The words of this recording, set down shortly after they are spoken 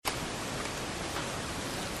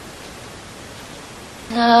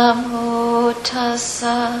Namo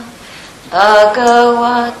tassa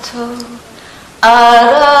bhagavato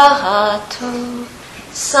arahato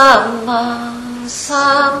samma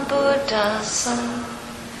sambuddhassa.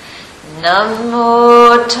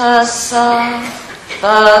 Namo tassa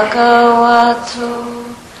bhagavato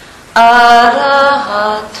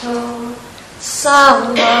arahato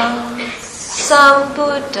samma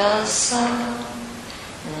sambuddhassa.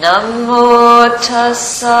 Namo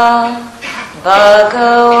tassa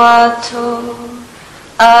bhagavato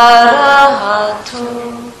arahato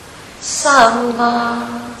samma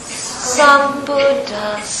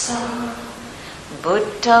sambuddhassa.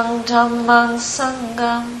 Buddhang dhammang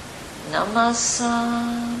sangham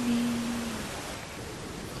namasami.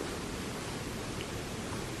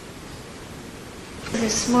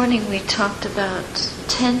 This morning we talked about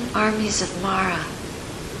 10 armies of Mara.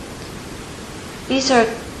 These are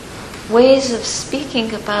ways of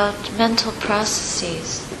speaking about mental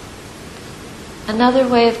processes. Another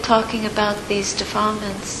way of talking about these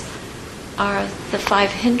defilements are the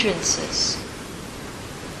 5 hindrances,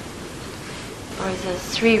 or the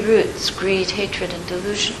 3 roots: greed, hatred, and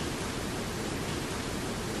delusion.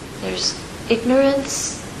 There's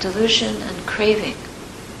ignorance, delusion, and craving.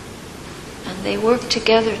 And they work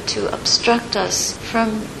together to obstruct us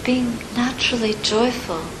from being naturally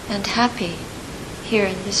joyful and happy here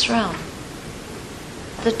in this realm.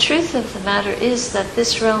 The truth of the matter is that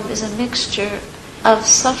this realm is a mixture of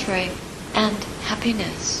suffering and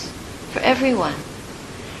happiness for everyone,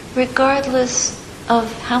 regardless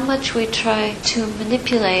of how much we try to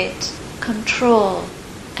manipulate, control,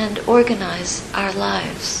 and organize our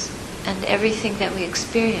lives and everything that we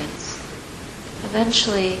experience.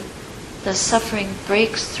 Eventually, the suffering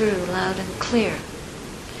breaks through loud and clear.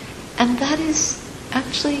 And that is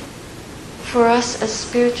actually, for us as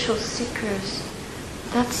spiritual seekers,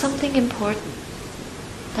 that's something important.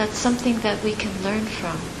 That's something that we can learn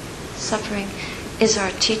from. Suffering is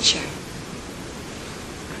our teacher.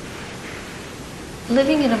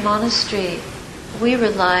 Living in a monastery, we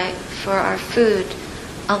rely for our food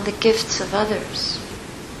on the gifts of others.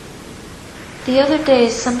 The other day,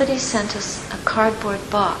 somebody sent us a cardboard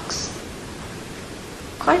box.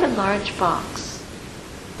 Quite a large box.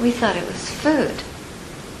 We thought it was food.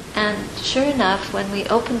 And sure enough, when we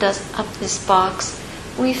opened up this box,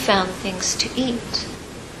 we found things to eat.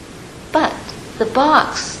 But the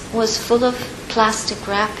box was full of plastic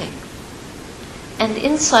wrapping. And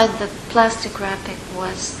inside the plastic wrapping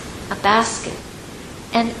was a basket.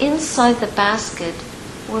 And inside the basket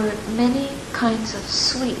were many kinds of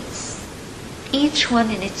sweets, each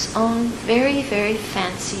one in its own very, very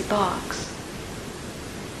fancy box.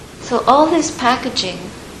 So all this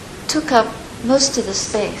packaging took up most of the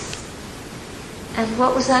space. And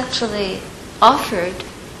what was actually offered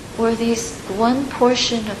were these 1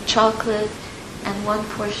 portion of chocolate and 1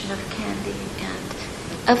 portion of candy and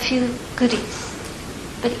a few goodies.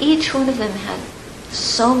 But each one of them had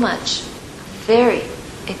so much very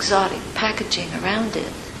exotic packaging around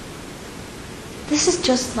it. This is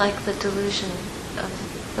just like the delusion of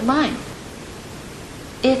the mind.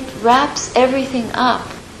 It wraps everything up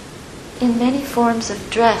in many forms of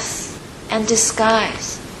dress and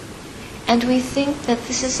disguise. And we think that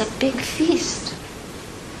this is a big feast.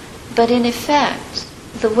 But in effect,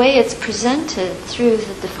 the way it's presented through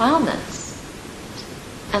the defilements,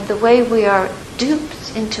 and the way we are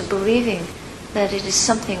duped into believing that it is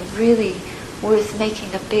something really worth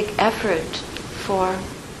making a big effort for,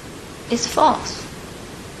 is false.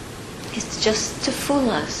 It's just to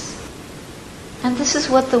fool us. And this is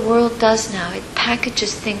what the world does now. It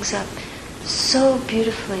packages things up so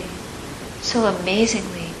beautifully, so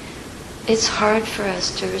amazingly, it's hard for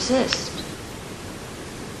us to resist.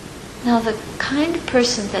 Now, the kind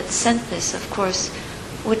person that sent this, of course,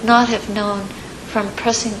 would not have known from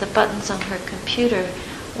pressing the buttons on her computer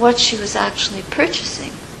what she was actually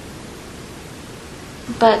purchasing.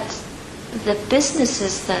 But the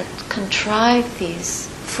businesses that contrive these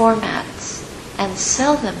formats and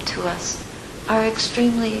sell them to us are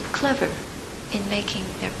extremely clever in making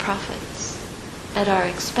their profits at our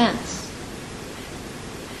expense.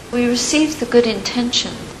 We received the good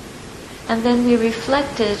intention, and then we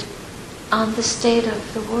reflected on the state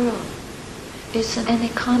of the world. It's an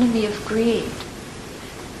economy of greed,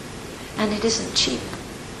 and it isn't cheap.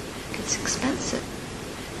 It's expensive.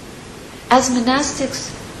 As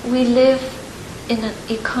monastics, we live in an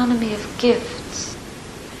economy of gifts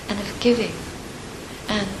and of giving,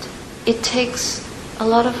 and it takes a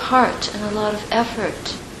lot of heart and a lot of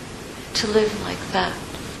effort to live like that.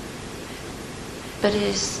 But it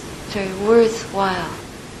is very worthwhile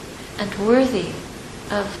and worthy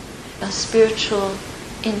of a spiritual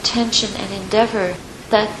intention and endeavor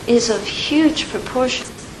that is of huge proportion,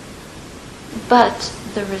 but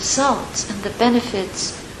the results and the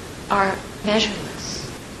benefits are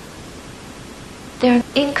measureless. They're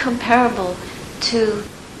incomparable to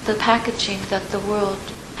the packaging that the world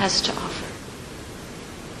has to offer.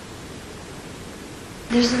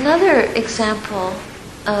 There's another example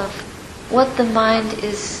of what the mind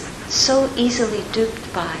is so easily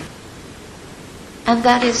duped by, and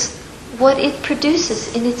that is what it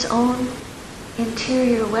produces in its own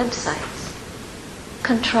interior websites,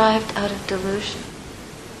 contrived out of delusion.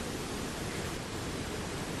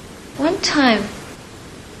 One time,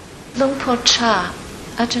 Luang Por Cha,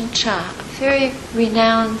 Ajahn Chah, a very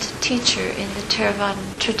renowned teacher in the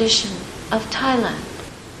Theravadan tradition of Thailand,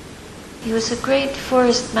 he was a great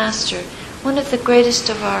forest master, one of the greatest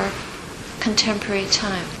of our contemporary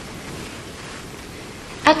time.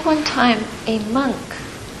 At one time, a monk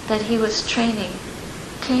that he was training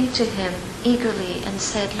came to him eagerly and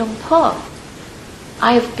said, "Luang Por,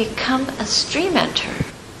 I have become a stream enter."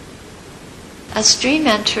 A stream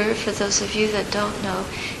enter, for those of you that don't know,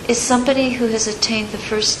 is somebody who has attained the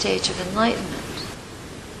first stage of enlightenment.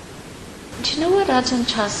 Do you know what Ajahn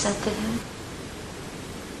Chah said to him?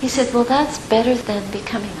 He said, "Well, that's better than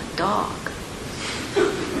becoming a dog."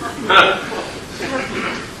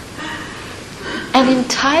 And in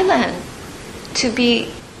Thailand, to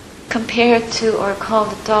be compared to or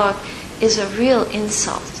called a dog is a real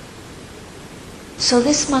insult. So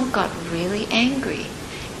this monk got really angry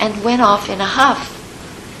and went off in a huff.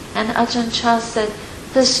 And Ajahn Chah said,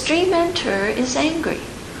 "The stream enter is angry."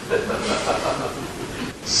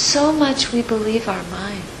 So much we believe our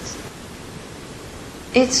minds.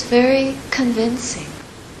 It's very convincing.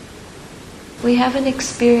 We have an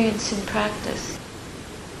experience in practice.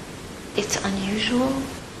 It's unusual.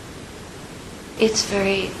 It's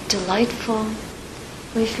very delightful.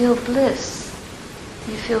 We feel bliss.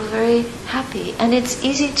 We feel very happy. And it's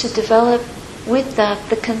easy to develop with that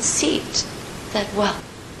the conceit that, well,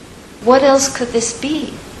 what else could this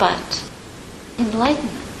be but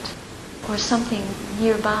enlightenment or something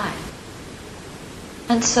nearby?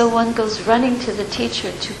 And so one goes running to the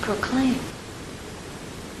teacher to proclaim.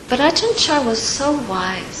 But Ajahn Chah was so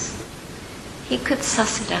wise, he could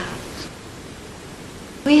suss it out.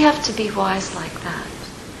 We have to be wise like that.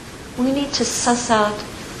 We need to suss out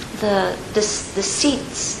the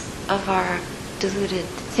deceits of our deluded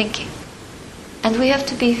thinking. And we have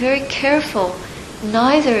to be very careful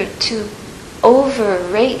neither to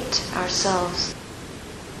overrate ourselves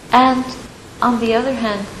and, on the other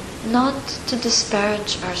hand, not to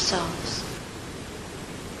disparage ourselves.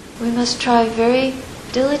 We must try very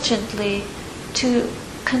diligently to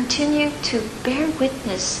continue to bear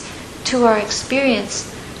witness to our experience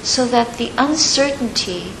so that the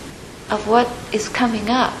uncertainty of what is coming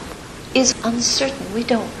up is uncertain. We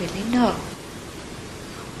don't really know.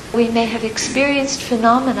 We may have experienced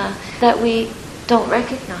phenomena that we don't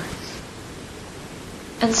recognize.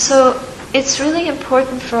 And so it's really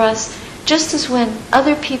important for us, just as when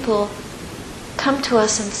other people come to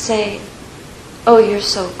us and say, "Oh, you're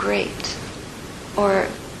so great," or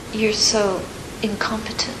 "You're so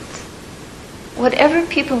incompetent." Whatever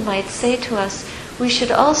people might say to us, we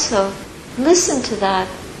should also listen to that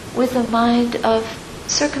with a mind of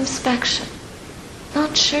circumspection.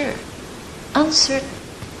 Not sure, uncertain,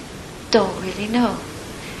 don't really know.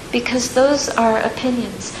 Because those are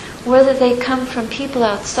opinions, whether they come from people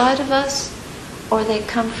outside of us or they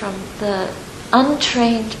come from the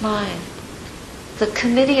untrained mind, the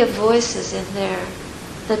committee of voices in there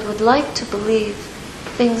that would like to believe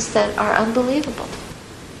things that are unbelievable.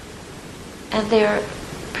 And they're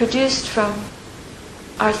produced from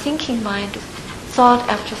our thinking mind, thought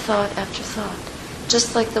after thought after thought,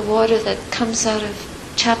 just like the water that comes out of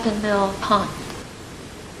Chapin Mill pond.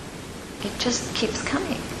 It just keeps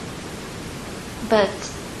coming. But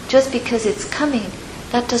just because it's coming,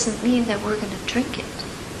 that doesn't mean that we're going to drink it.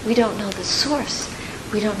 We don't know the source.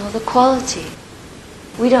 We don't know the quality.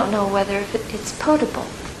 We don't know whether it's potable.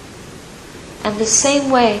 And the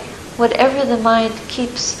same way, whatever the mind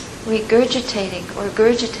keeps regurgitating or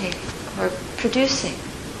gurgitating or producing,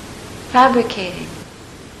 fabricating,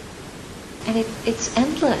 and it's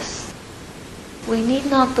endless. We need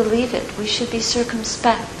not believe it. We should be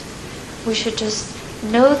circumspect. We should just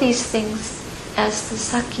know these things as the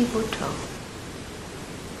Sakkibuddho.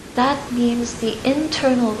 That means the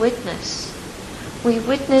internal witness. We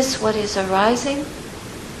witness what is arising.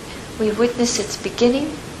 We witness its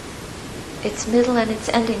beginning, its middle, and its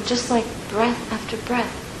ending, just like breath after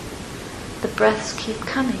breath. The breaths keep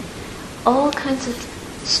coming. All kinds of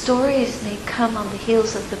stories may come on the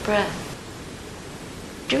heels of the breath.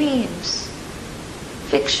 dreams,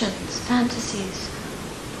 fictions, fantasies,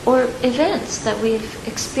 or events that we've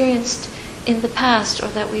experienced in the past or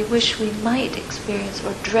that we wish we might experience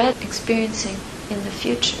or dread experiencing in the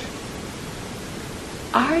future.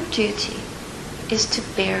 Our duty is to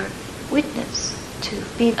bear witness, to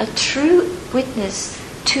be a true witness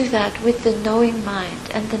to that with the knowing mind.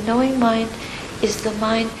 And the knowing mind is the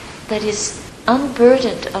mind that is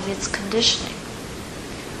unburdened of its conditioning.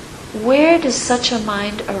 Where does such a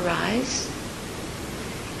mind arise?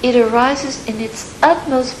 It arises in its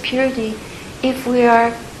utmost purity if we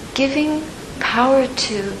are giving power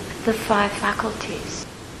to the 5 faculties.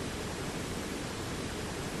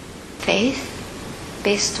 Faith,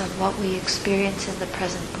 based on what we experience in the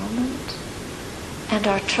present moment, and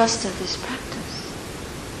our trust of this practice.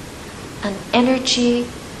 An energy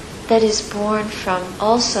that is born from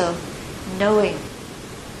also knowing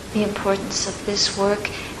the importance of this work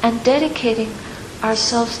and dedicating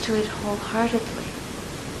ourselves to it wholeheartedly.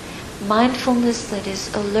 Mindfulness that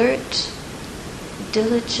is alert,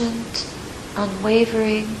 diligent,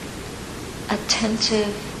 unwavering,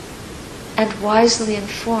 attentive, and wisely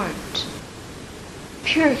informed.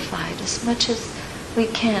 Purified as much as we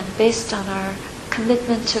can based on our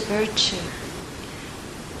commitment to virtue.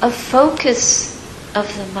 A focus of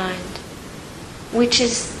the mind, which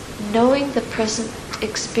is knowing the present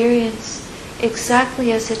experience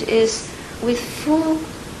exactly as it is with full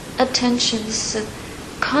attention. This is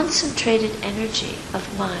a concentrated energy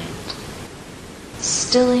of mind,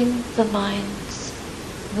 stilling the mind's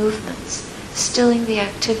movements, stilling the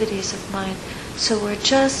activities of mind. So we're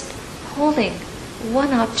just holding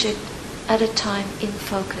one object at a time in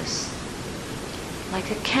focus.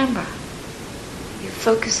 Like a camera, you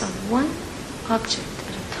focus on one object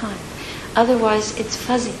at a time. Otherwise it's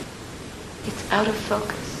fuzzy, it's out of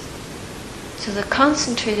focus. So the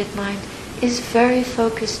concentrated mind is very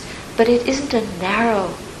focused, but it isn't a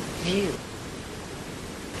narrow view.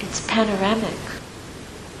 It's panoramic.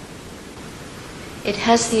 It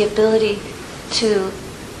has the ability to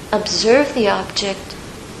observe the object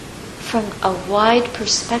from a wide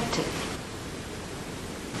perspective.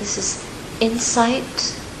 This is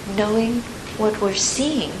insight, knowing what we're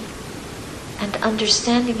seeing and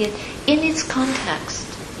understanding it in its context,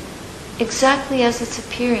 exactly as it's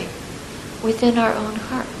appearing within our own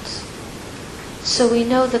hearts. So we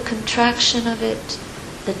know the contraction of it,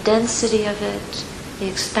 the density of it, the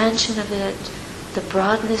expansion of it, the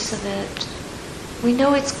broadness of it. We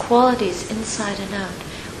know its qualities inside and out.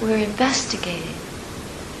 We're investigating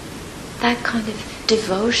that kind of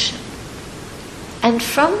devotion. And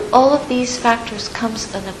from all of these factors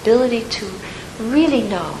comes an ability to really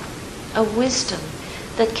know, a wisdom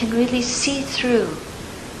that can really see through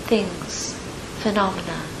things,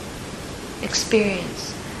 phenomena,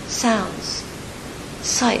 experience, sounds,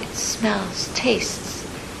 sights, smells, tastes,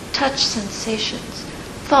 touch sensations,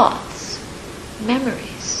 thoughts,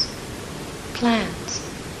 memories, plans,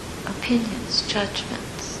 opinions,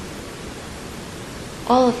 judgments.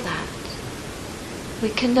 All of that. We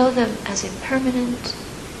can know them as impermanent,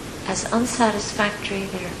 as unsatisfactory.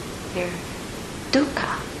 They're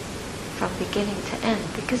dukkha from beginning to end,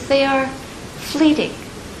 because they are fleeting.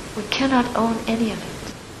 We cannot own any of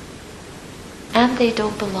it. And they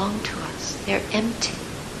don't belong to us. They're empty.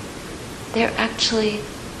 They're actually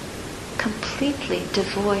completely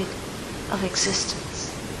devoid of existence.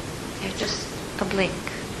 They're just a blink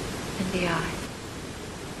in the eye.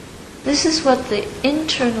 This is what the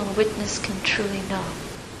internal witness can truly know.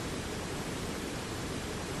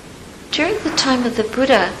 During the time of the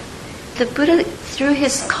Buddha, through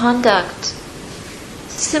his conduct,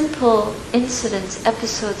 simple incidents,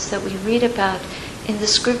 episodes that we read about in the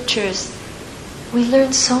scriptures, we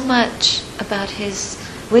learn so much about his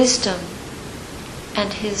wisdom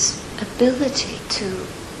and his ability to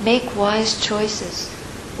make wise choices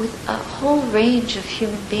with a whole range of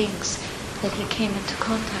human beings that he came into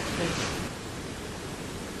contact with.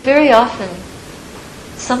 Very often,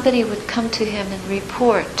 somebody would come to him and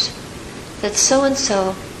report that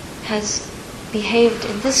so-and-so has behaved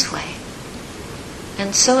in this way,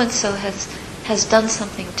 and so-and-so has done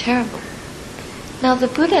something terrible. Now the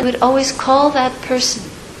Buddha would always call that person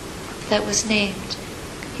that was named.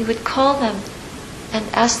 He would call them and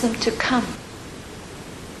ask them to come.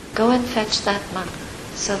 Go and fetch that monk.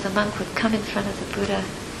 So the monk would come in front of the Buddha,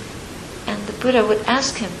 and the Buddha would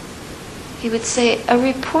ask him, he would say, a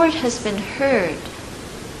report has been heard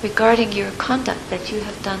regarding your conduct that you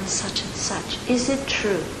have done such and such. Is it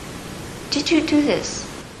true? Did you do this?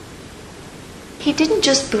 He didn't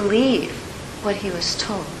just believe what he was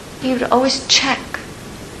told. He would always check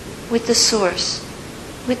with the source,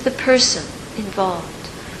 with the person involved,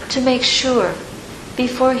 to make sure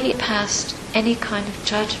before he passed any kind of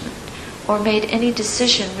judgment or made any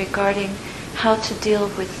decision regarding how to deal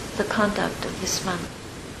with the conduct of this monk.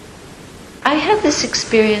 I had this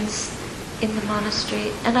experience in the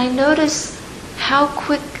monastery, and I noticed how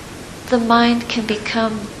quick the mind can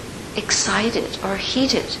become excited or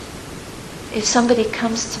heated if somebody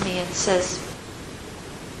comes to me and says,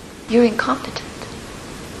 "You're incompetent,"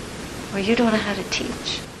 or "You don't know how to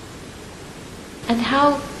teach." And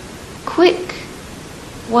how quick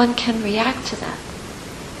one can react to that.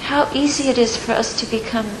 How easy it is for us to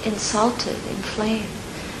become insulted, inflamed,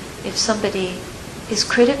 if somebody is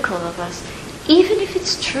critical of us. Even if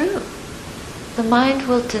it's true, the mind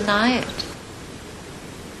will deny it.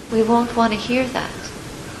 We won't want to hear that.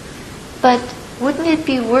 But wouldn't it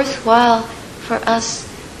be worthwhile for us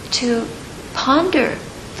to ponder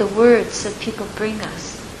the words that people bring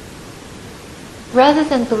us? Rather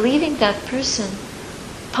than believing that person,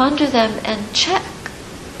 ponder them and check,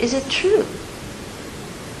 is it true?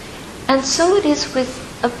 And so it is with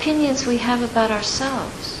opinions we have about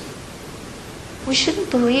ourselves. We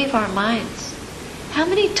shouldn't believe our minds. How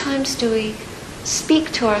many times do we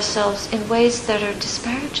speak to ourselves in ways that are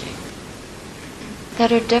disparaging,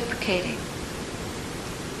 that are deprecating,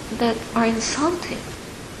 that are insulting?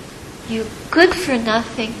 You good for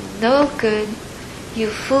nothing, no good, you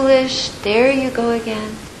foolish, there you go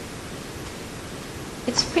again.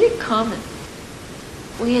 It's pretty common.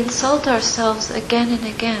 We insult ourselves again and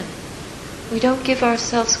again. We don't give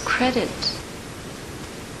ourselves credit.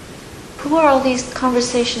 Who are all these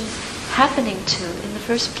conversations happening to in the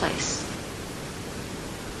first place?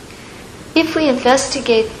 If we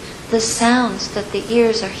investigate the sounds that the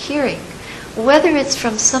ears are hearing, whether it's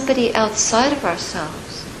from somebody outside of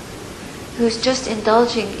ourselves who's just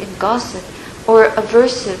indulging in gossip or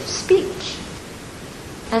aversive speech,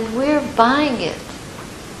 and we're buying it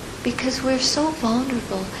because we're so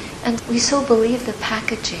vulnerable and we so believe the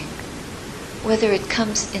packaging, whether it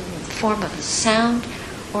comes in the form of a sound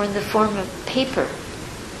or in the form of paper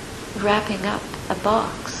wrapping up a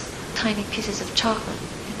box, tiny pieces of chocolate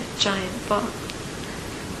in a giant box.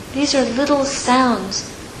 These are little sounds,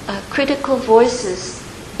 critical voices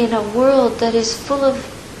in a world that is full of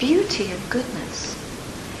beauty and goodness.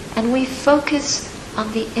 And we focus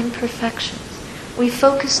on the imperfections. We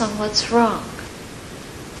focus on what's wrong.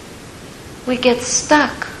 We get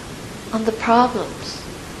stuck on the problems,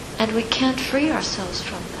 and we can't free ourselves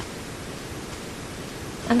from them.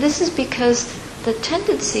 And this is because the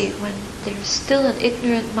tendency, when there's still an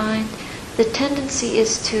ignorant mind, the tendency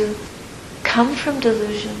is to come from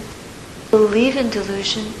delusion, believe in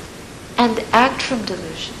delusion, and act from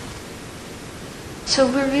delusion. So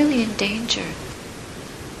we're really in danger.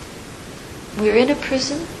 We're in a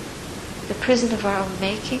prison, the prison of our own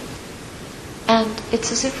making, and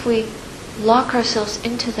it's as if we lock ourselves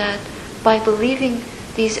into that by believing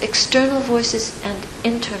these external voices and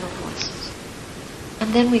internal voices.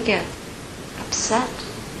 And then we get upset,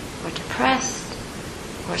 or depressed,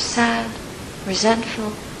 or sad,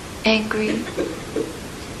 resentful, angry.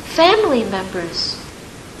 Family members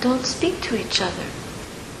don't speak to each other.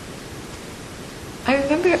 I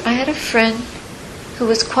remember I had a friend who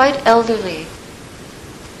was quite elderly.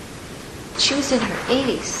 She was in her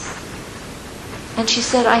 80s. And she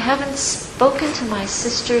said, "I haven't spoken to my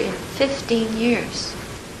sister in 15 years.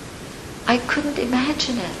 I couldn't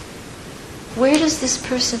imagine it. Where does this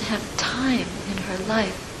person have time in her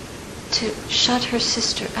life to shut her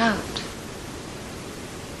sister out?"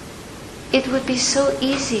 It would be so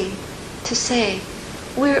easy to say,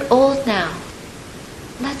 "We're old now.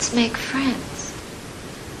 Let's make friends."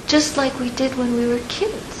 Just like we did when we were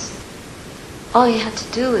kids. All you had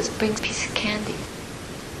to do was bring a piece of candy,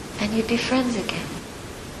 and you'd be friends again.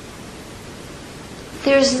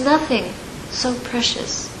 There's nothing so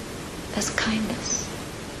precious as kindness.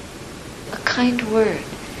 A kind word.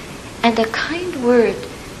 And a kind word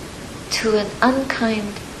to an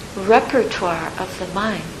unkind repertoire of the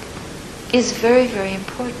mind is very, very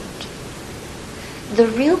important. The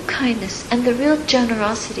real kindness and the real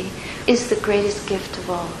generosity is the greatest gift of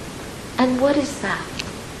all. And what is that?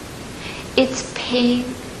 It's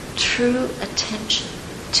paying true attention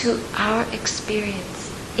to our experience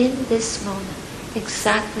in this moment,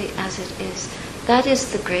 exactly as it is. That is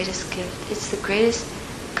the greatest gift. It's the greatest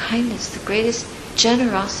kindness, the greatest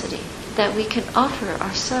generosity that we can offer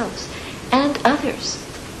ourselves and others.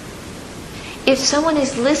 If someone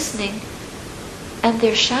is listening and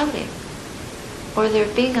they're shouting, or they're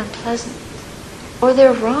being unpleasant, or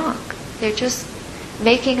they're wrong, they're just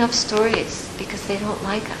making up stories because they don't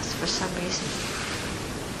like us for some reason.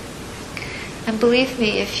 And believe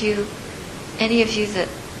me, if any of you that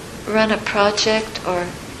run a project or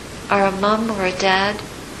are a mom or a dad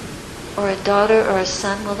or a daughter or a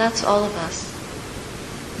son, well, that's all of us,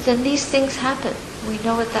 then these things happen. We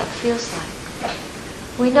know what that feels like.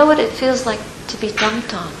 We know what it feels like to be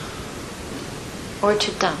dumped on or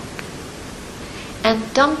to dump.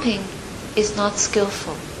 And dumping is not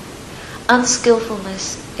skillful.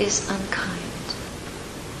 Unskillfulness is unkind.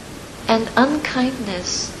 And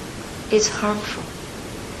unkindness is harmful.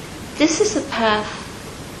 This is a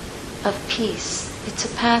path of peace. It's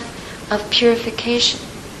a path of purification.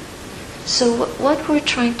 So what we're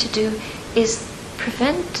trying to do is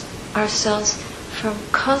prevent ourselves from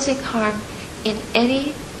causing harm in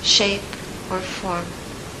any shape or form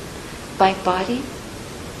by body,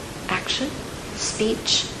 action,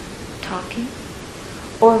 speech, talking,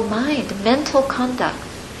 or mind, mental conduct.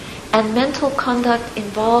 And mental conduct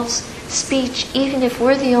involves speech even if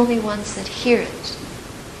we're the only ones that hear it.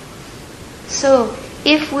 So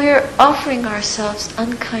if we're offering ourselves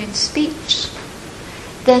unkind speech,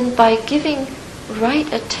 then by giving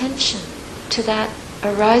right attention to that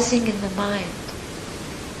arising in the mind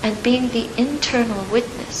and being the internal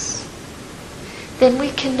witness, then we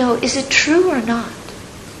can know, is it true or not?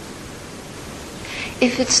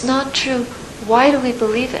 If it's not true, why do we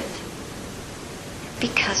believe it?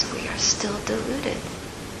 Because we are still deluded.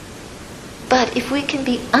 But if we can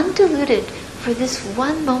be undiluted for this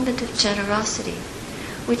one moment of generosity,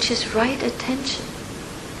 which is right attention,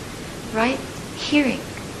 right hearing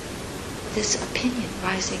this opinion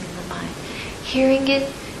rising in the mind, hearing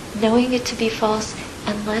it, knowing it to be false,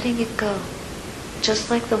 and letting it go, just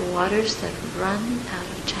like the waters that run out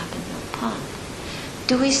of Chapin Mill Pond.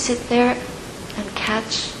 Do we sit there and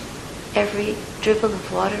catch every dribble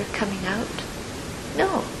of water coming out?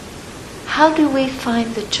 No. How do we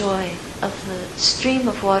find the joy of the stream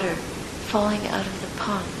of water falling out of the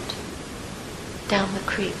pond, down the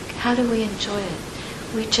creek? How do we enjoy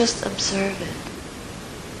it? We just observe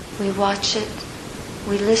it. We watch it.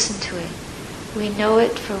 We listen to it. We know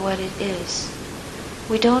it for what it is.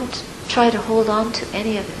 We don't try to hold on to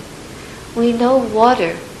any of it. We know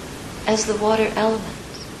water as the water element.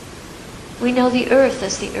 We know the earth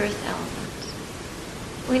as the earth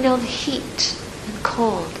element. We know the heat and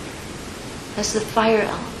cold as the fire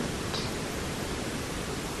element.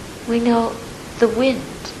 We know the wind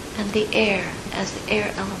and the air as the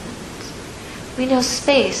air element. We know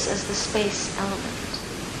space as the space element.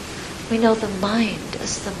 We know the mind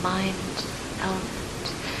as the mind element.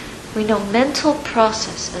 We know mental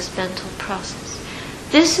process as mental process.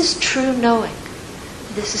 This is true knowing.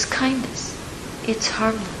 This is kindness. It's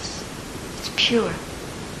harmless. It's pure.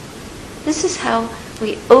 This is how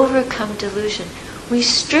we overcome delusion. We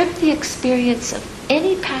strip the experience of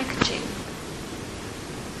any packaging,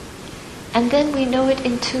 and then we know it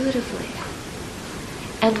intuitively.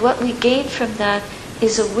 And what we gain from that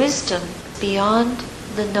is a wisdom beyond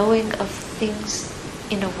the knowing of things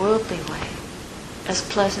in a worldly way, as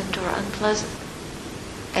pleasant or unpleasant,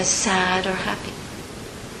 as sad or happy,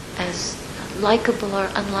 as likable or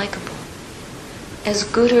unlikable, as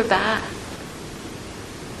good or bad.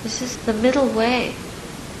 This is the middle way,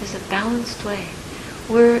 is a balanced way.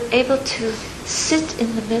 We're able to sit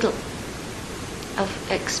in the middle of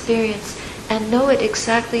experience and know it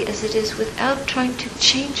exactly as it is without trying to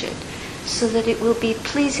change it so that it will be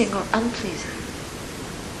pleasing or unpleasing.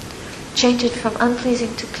 Change it from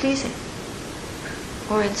unpleasing to pleasing.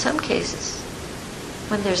 Or in some cases,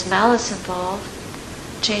 when there's malice involved,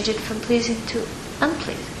 change it from pleasing to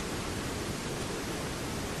unpleasing.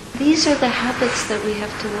 These are the habits that we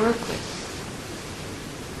have to work with.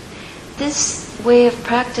 This way of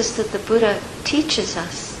practice that the Buddha teaches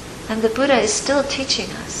us, and the Buddha is still teaching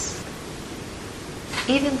us,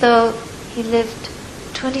 even though he lived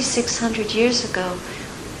 2,600 years ago,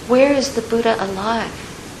 where is the Buddha alive?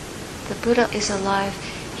 The Buddha is alive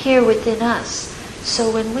here within us.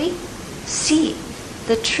 So when we see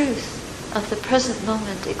the truth of the present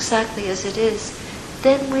moment exactly as it is,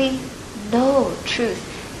 then we know truth.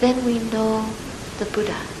 Then we know the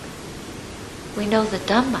Buddha. We know the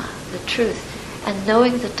Dhamma, the truth. And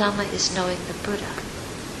knowing the Dhamma is knowing the Buddha.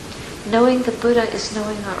 Knowing the Buddha is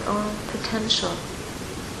knowing our own potential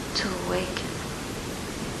to awaken.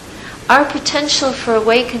 Our potential for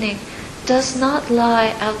awakening does not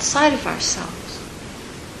lie outside of ourselves.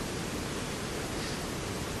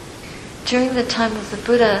 During the time of the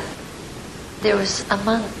Buddha, there was a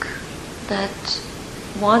monk that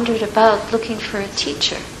wandered about looking for a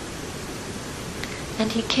teacher.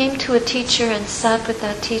 And he came to a teacher and sat with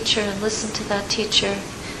that teacher and listened to that teacher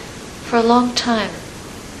for a long time.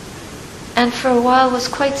 And for a while was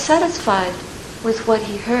quite satisfied with what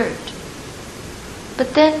he heard.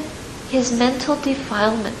 But then his mental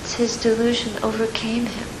defilements, his delusion overcame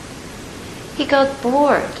him. He got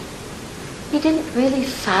bored. He didn't really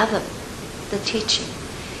fathom the teaching.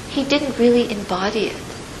 He didn't really embody it.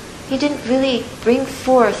 He didn't really bring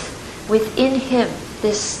forth within him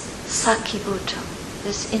this sakibutto,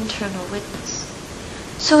 this internal witness.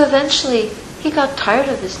 So eventually he got tired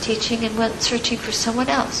of his teaching and went searching for someone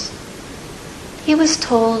else. He was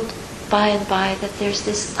told by and by that there's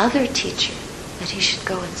this other teacher that he should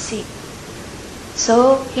go and see.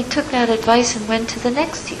 So he took that advice and went to the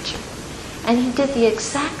next teacher. And he did the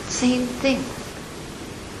exact same thing.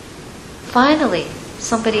 Finally,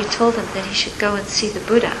 somebody told him that he should go and see the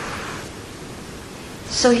Buddha.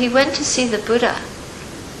 So he went to see the Buddha.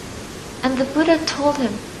 And the Buddha told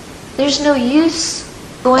him, there's no use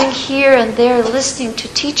going here and there listening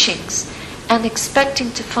to teachings and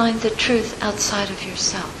expecting to find the truth outside of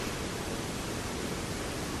yourself.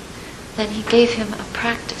 Then he gave him a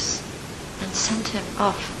practice and sent him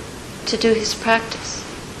off to do his practice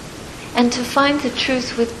and to find the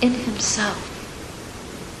truth within himself.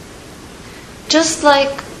 Just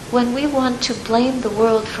like when we want to blame the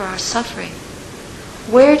world for our suffering,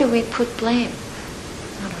 where do we put blame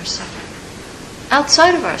on our suffering?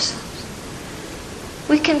 Outside of ourselves.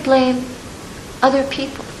 We can blame other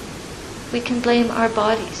people. We can blame our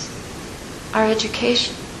bodies, our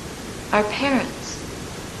education, our parents,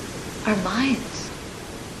 our minds,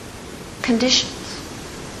 conditions,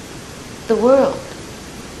 the world,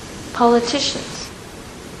 politicians,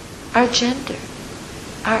 our gender,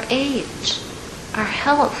 our age, our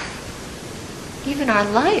health, even our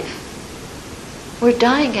life. We're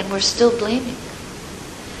dying and we're still blaming.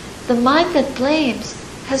 The mind that blames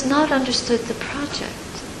has not understood the project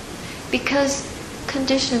because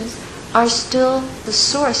conditions are still the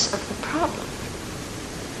source of the problem.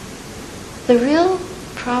 The real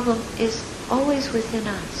problem is always within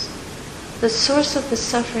us. The source of the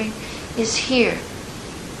suffering is here,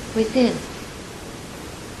 within.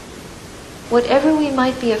 Whatever we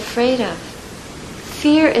might be afraid of,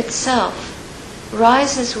 fear itself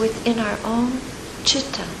rises within our own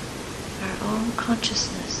citta, our own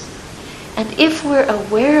consciousness. And if we're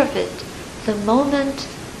aware of it, the moment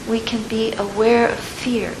we can be aware of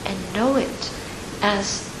fear and know it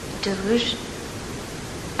as delusion,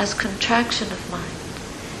 as contraction of mind,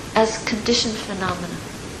 as conditioned phenomena,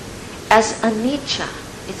 as anicca,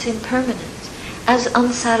 it's impermanent, as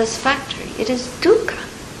unsatisfactory, it is dukkha,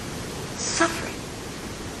 suffering.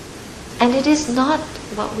 And it is not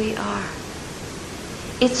what we are.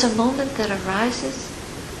 It's a moment that arises,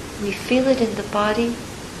 we feel it in the body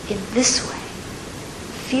in this way.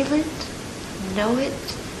 Feel it, know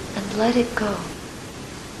it, and let it go.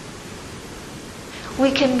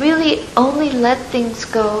 We can really only let things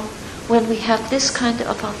go when we have this kind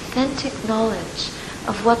of authentic knowledge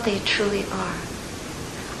of what they truly are.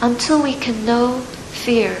 Until we can know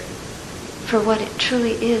fear for what it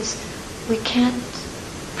truly is, we can't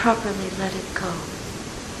properly let it go.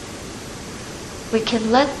 We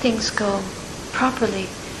can let things go properly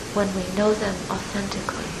when we know them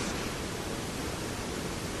authentically.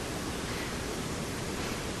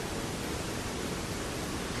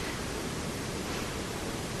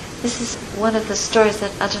 This is one of the stories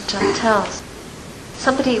that Ajahn Chah tells.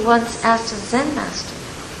 Somebody once asked a Zen master,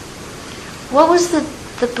 what was the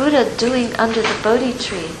Buddha doing under the Bodhi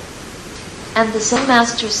tree? And the Zen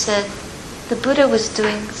master said, the Buddha was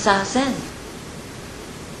doing zazen.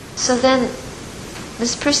 So then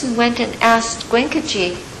this person went and asked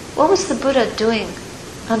Goenkaji, what was the Buddha doing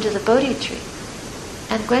under the Bodhi tree?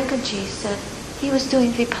 And Goenkaji said, he was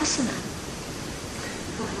doing vipassana.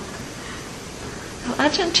 So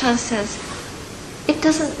Ajahn Chah says, it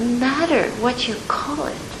doesn't matter what you call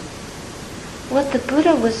it. What the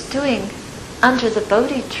Buddha was doing under the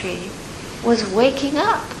Bodhi tree was waking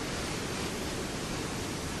up.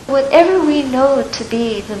 Whatever we know to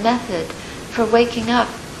be the method for waking up,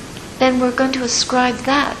 then we're going to ascribe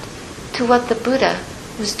that to what the Buddha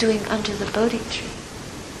was doing under the Bodhi tree.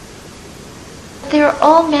 There are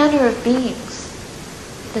all manner of beings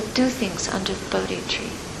that do things under the Bodhi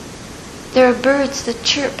tree. There are birds that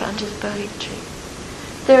chirp under the Bodhi tree.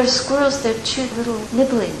 There are squirrels that chew little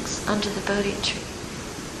nibblings under the Bodhi tree.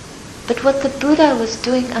 But what the Buddha was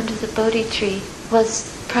doing under the Bodhi tree was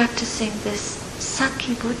practicing this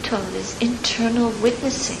sakibutto, this internal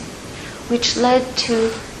witnessing, which led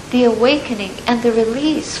to the awakening and the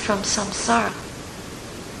release from samsara.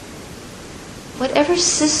 Whatever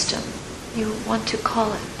system you want to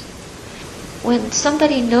call it, when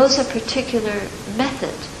somebody knows a particular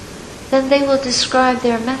method, then they will describe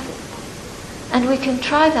their method. And we can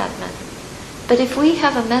try that method. But if we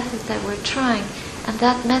have a method that we're trying and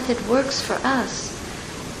that method works for us,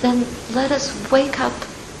 then let us wake up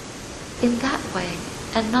in that way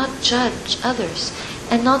and not judge others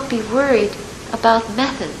and not be worried about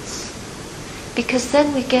methods, because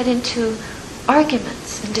then we get into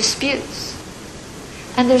arguments and disputes.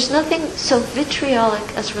 And there's nothing so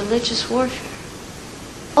vitriolic as religious warfare.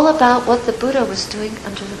 All about what the Buddha was doing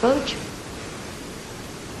under the Bodhi Tree.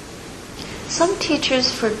 Some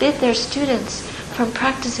teachers forbid their students from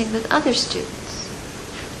practicing with other students,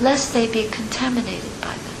 lest they be contaminated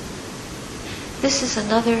by them. This is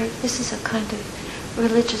a kind of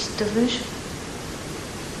religious delusion.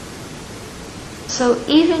 So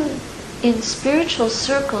even in spiritual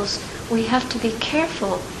circles, we have to be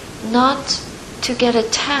careful not to get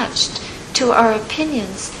attached to our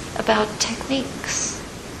opinions about techniques,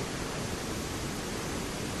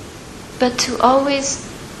 but to always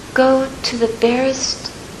go to the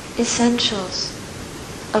barest essentials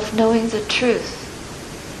of knowing the truth.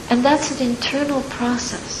 And that's an internal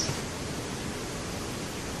process.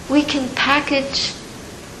 We can package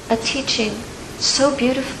a teaching so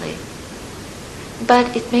beautifully,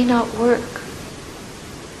 but it may not work.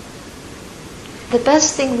 The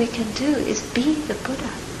best thing we can do is be the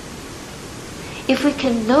Buddha. If we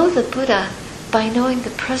can know the Buddha by knowing the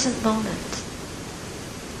present moment,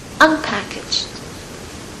 unpackaged,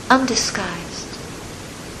 undisguised,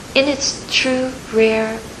 in its true,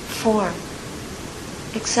 rare form,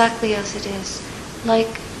 exactly as it is,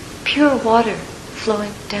 like pure water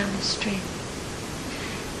flowing down the stream,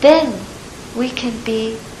 then we can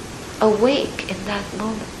be awake in that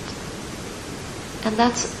moment. And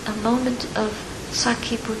that's a moment of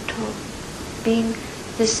Sakibuto, being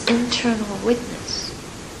this internal witness.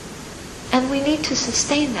 And we need to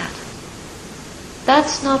sustain that.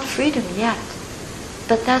 That's not freedom yet,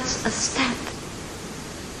 but that's a step.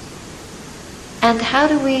 And how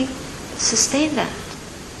do we sustain that?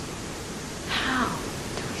 How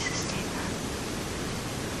do we sustain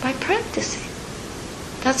that? By practicing.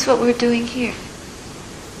 That's what we're doing here.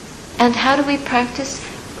 And how do we practice?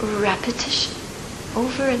 Repetition.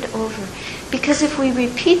 Over and over. Because if we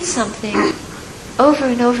repeat something over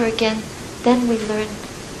and over again, then we learn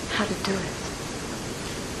how to do it.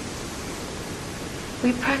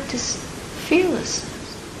 We practice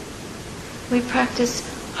fearlessness. We practice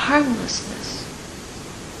harmlessness.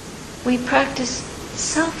 We practice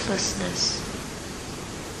selflessness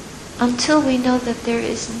until we know that there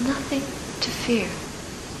is nothing to fear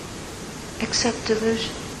except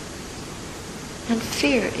delusion. And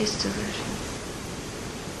fear is delusion.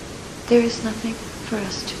 There is nothing for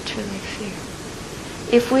us to truly fear.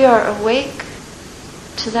 If we are awake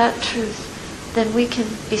to that truth, then we can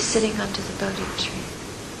be sitting under the Bodhi Tree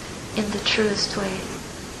in the truest way,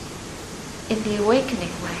 in the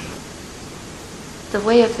awakening way, the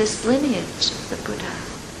way of this lineage of the Buddha.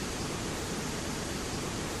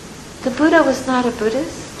 The Buddha was not a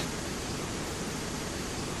Buddhist.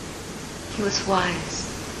 He was wise.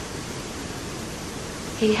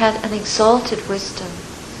 He had an exalted wisdom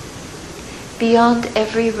beyond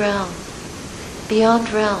every realm,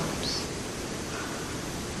 beyond realms,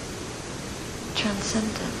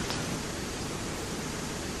 transcendent.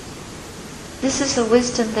 This is a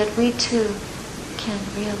wisdom that we too can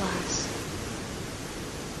realize.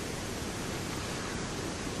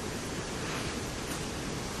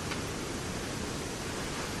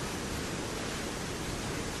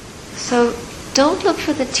 So don't look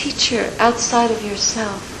for the teacher outside of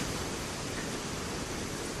yourself.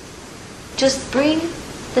 Just bring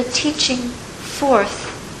the teaching forth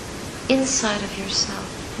inside of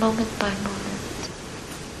yourself, moment by moment.